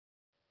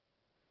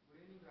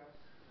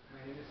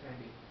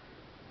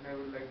I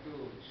would like to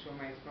show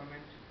my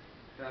experiment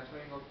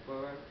transferring of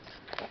power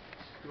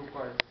through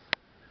coils.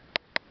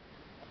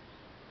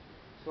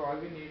 So all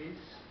we need is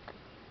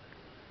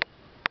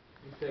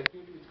a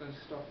circuit which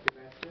consists of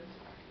capacitors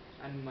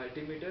and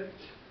multimeter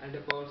and a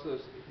power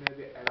source. It may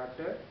be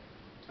adapter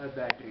or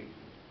battery.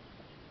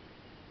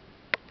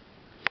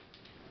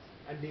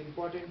 And the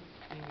important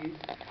thing is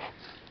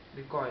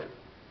the coil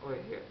over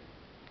here.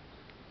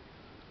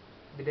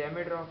 The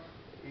diameter of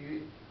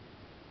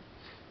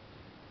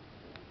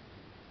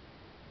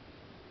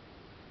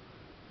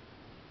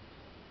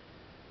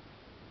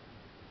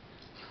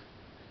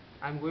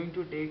I'm going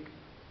to take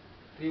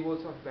 3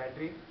 volts of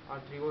battery or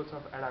 3 volts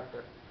of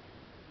adapter.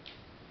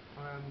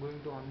 I'm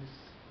going to on this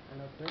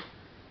adapter,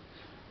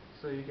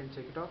 so you can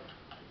check it out.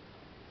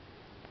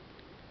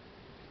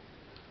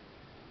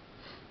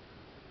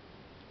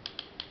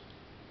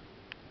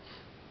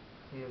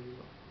 Here we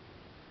go.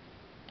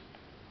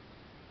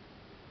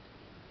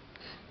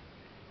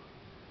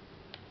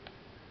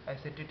 I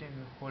set it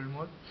in hold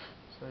mode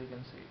so you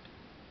can see it.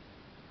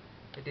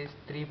 It is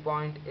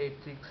 3.86,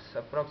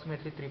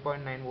 approximately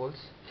 3.9 volts.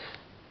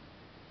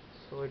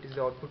 So it is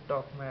the output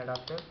of my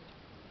adapter.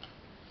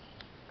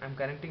 I am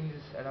connecting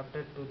this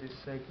adapter to this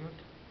circuit.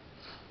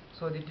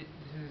 So this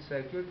is a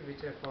circuit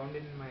which I found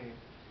in my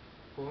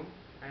home,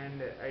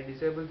 and I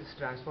disable this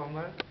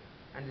transformer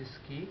and this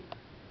key.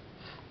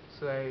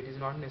 So it is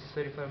not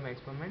necessary for my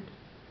experiment.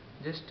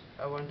 Just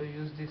I want to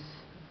use this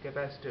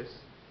capacitors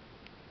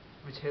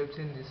which helps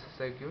in this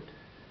circuit,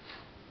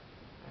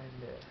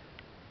 and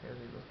here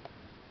we go.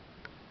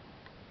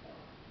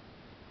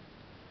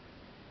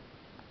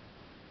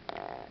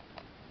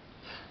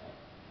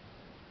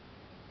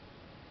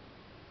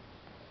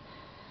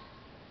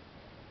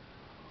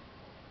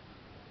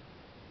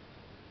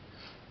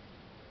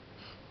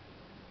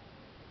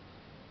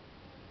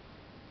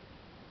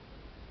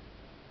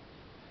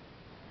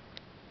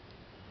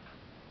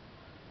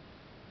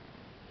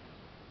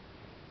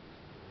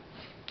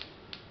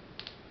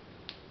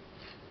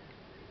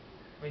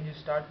 When you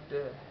start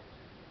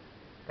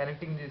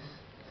connecting this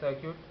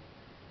circuit,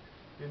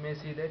 you may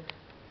see that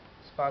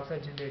sparks are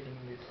generating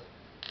this.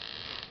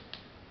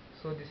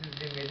 So this is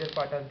the major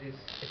part of this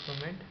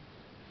experiment.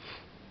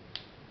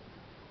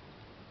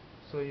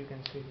 So you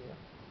can see here.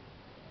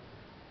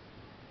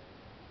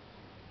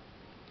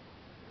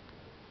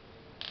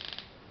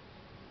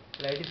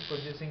 Light is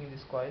producing in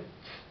this coil.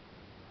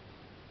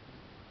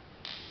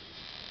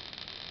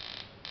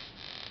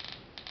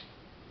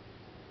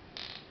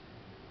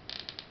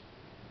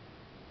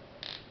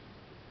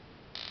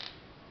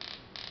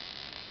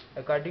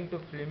 According to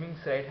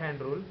Fleming's right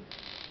hand rule,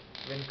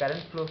 when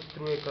current flows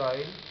through a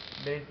coil,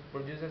 then it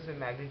produces a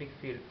magnetic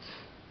field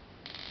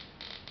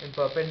in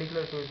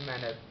perpendicular to its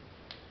manner.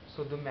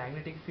 So the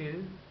magnetic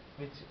field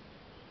which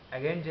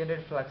again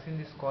generates flux in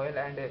this coil,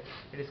 and it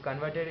is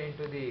converted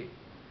into the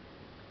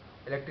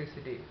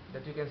electricity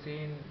that you can see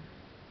in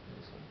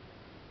this one.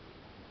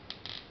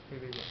 Here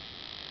we go.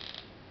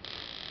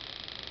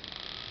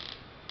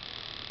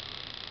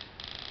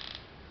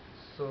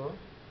 So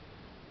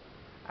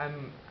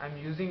I'm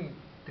using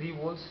 3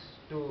 volts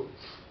to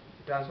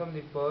transform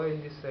the power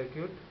in this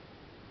circuit,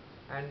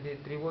 and the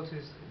 3 volts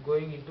is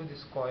going into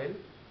this coil,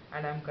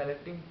 and I'm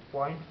collecting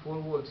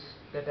 0.4 volts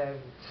that I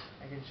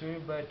can show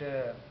you, but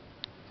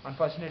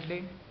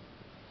unfortunately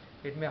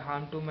it may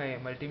harm to my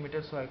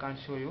multimeter, so I can't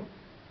show you.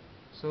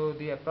 So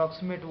the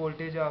approximate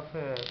voltage of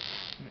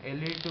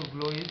LED to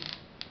glow is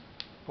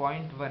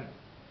 0.1,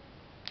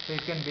 so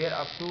it can bear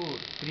up to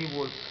 3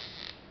 volts.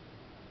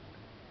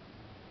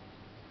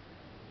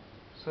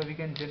 So we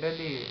can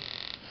generally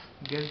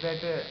guess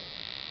that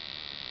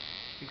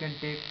you can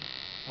take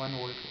 1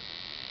 volt.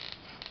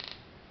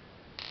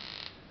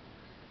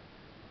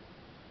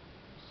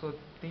 So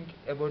think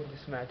about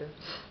this matter.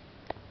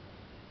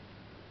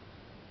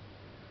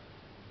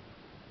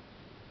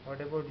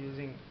 What about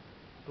using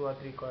 2 or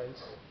 3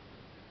 coils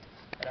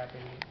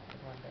rapidly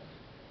at one time?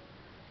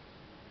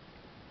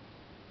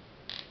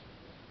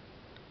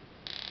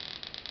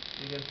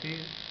 You can see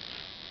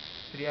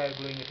 3 are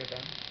glowing at a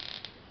time.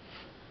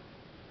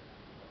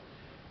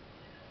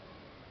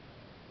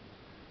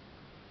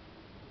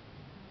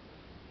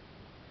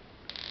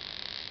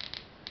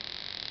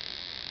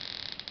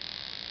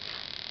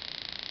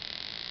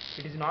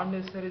 It is not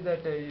necessary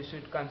that you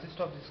should consist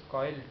of this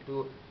coil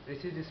to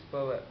receive this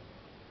power,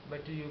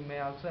 but you may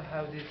also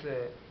have these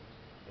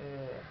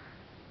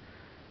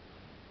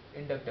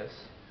inductors.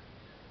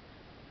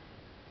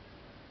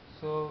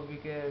 So we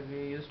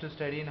used to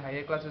study in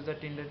higher classes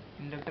that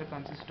inductor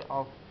consists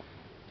of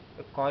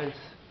coils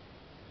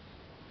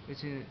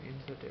which is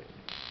inserted.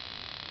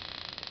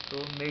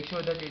 So make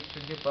sure that it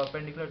should be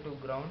perpendicular to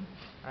ground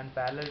and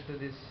parallel to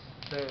this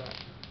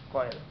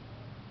coil.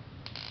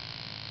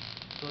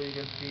 So you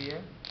can see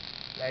here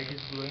light is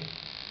glowing.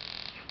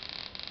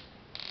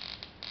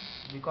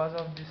 Because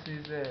of this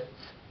is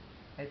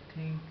I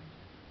think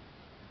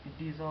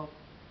it is of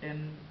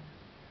 10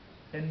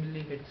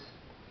 millihertz,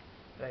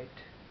 right?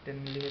 10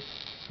 millihertz.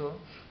 So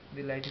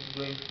the light is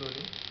glowing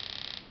slowly.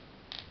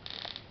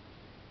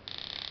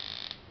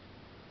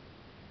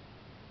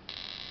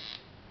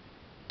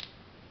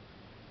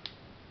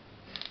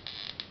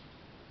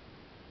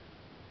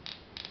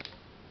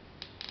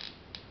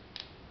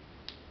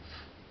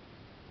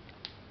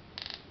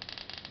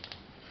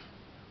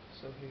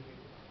 So here we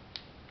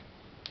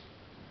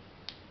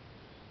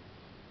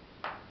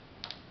go.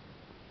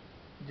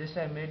 Just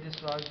I made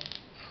this rod.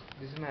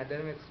 This is my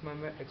other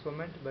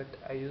experiment, but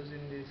I use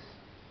in this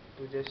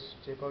to just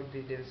check out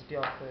the density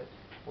of the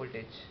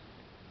voltage.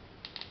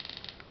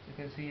 You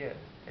can see here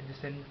at the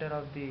center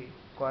of the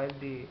coil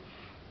the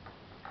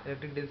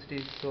electric density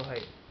is so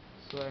high,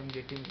 so I am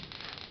getting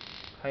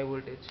high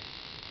voltage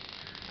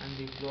and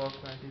the flow of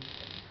current is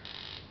high.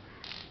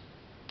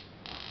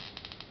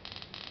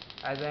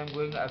 As I am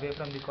going away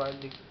from the coil,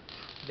 the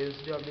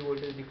density of the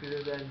voltage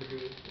decreases and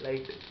the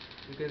light,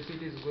 you can see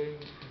it is going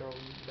down,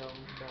 down,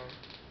 down.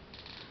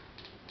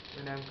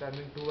 When I am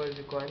coming towards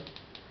the coil, it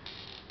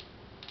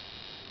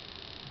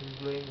is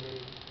glowing very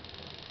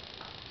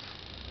fast.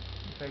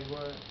 If I go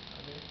away,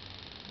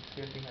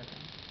 same thing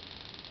happens.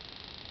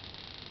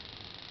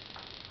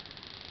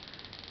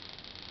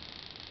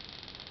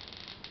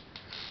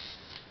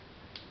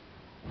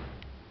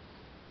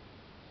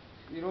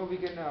 We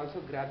can also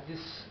grab this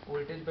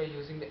voltage by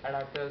using the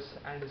adapters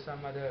and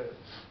some other,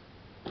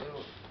 I would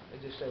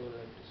like to show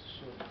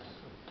this.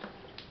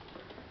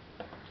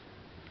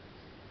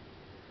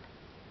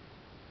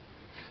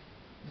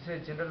 This is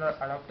a general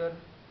adapter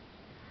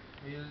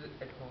we use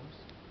at homes.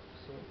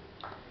 So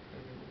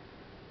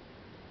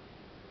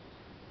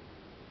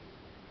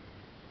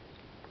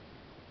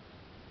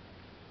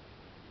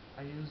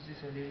I use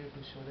this LED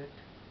to show that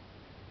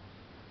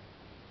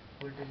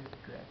voltage is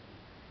grabbed.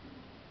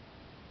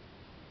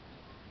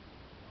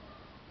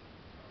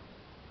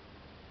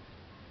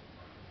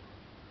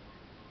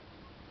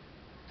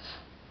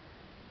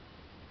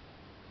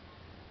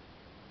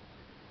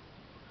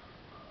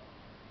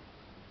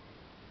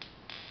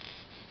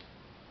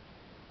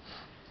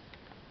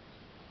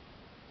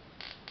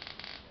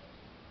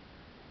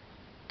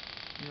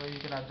 You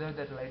can observe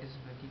that light is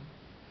blinking.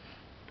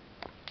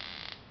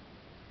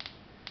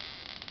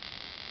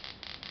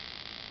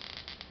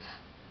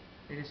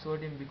 It is so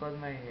dim because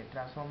my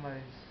transformer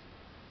is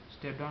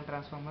step down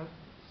transformer,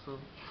 so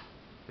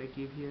if I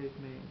keep here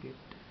it may get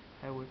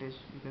high voltage.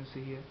 You can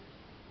see here.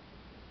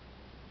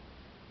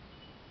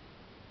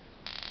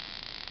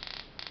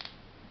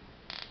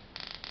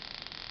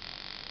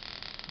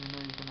 You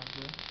can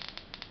observe.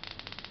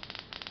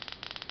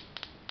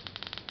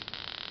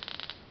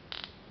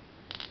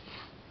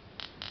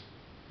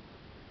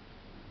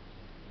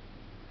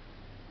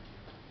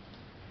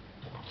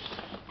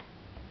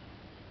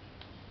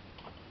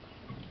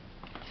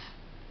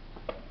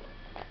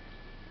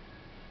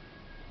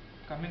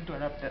 Coming to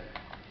adapter,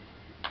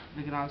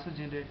 we can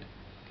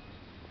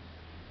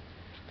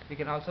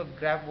also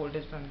grab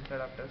voltage from these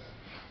adapters.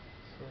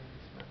 So in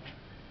this manner,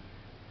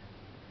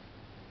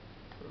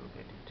 so look at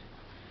it.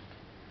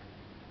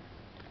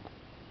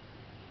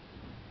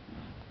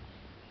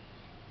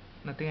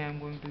 Nothing I am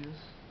going to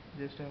use,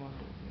 just I want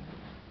to open it.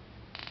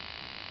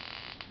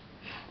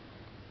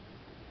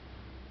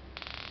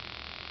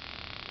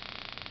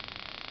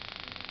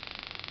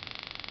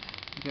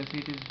 You can see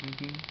it is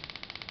blinking.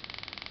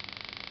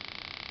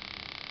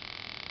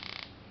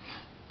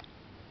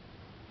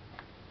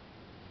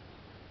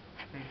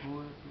 I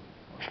go to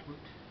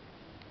output.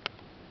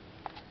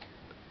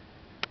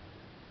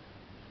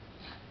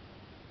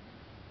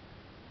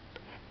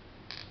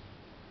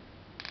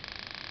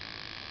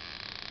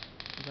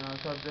 You can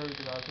also observe it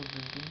is also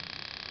blinking.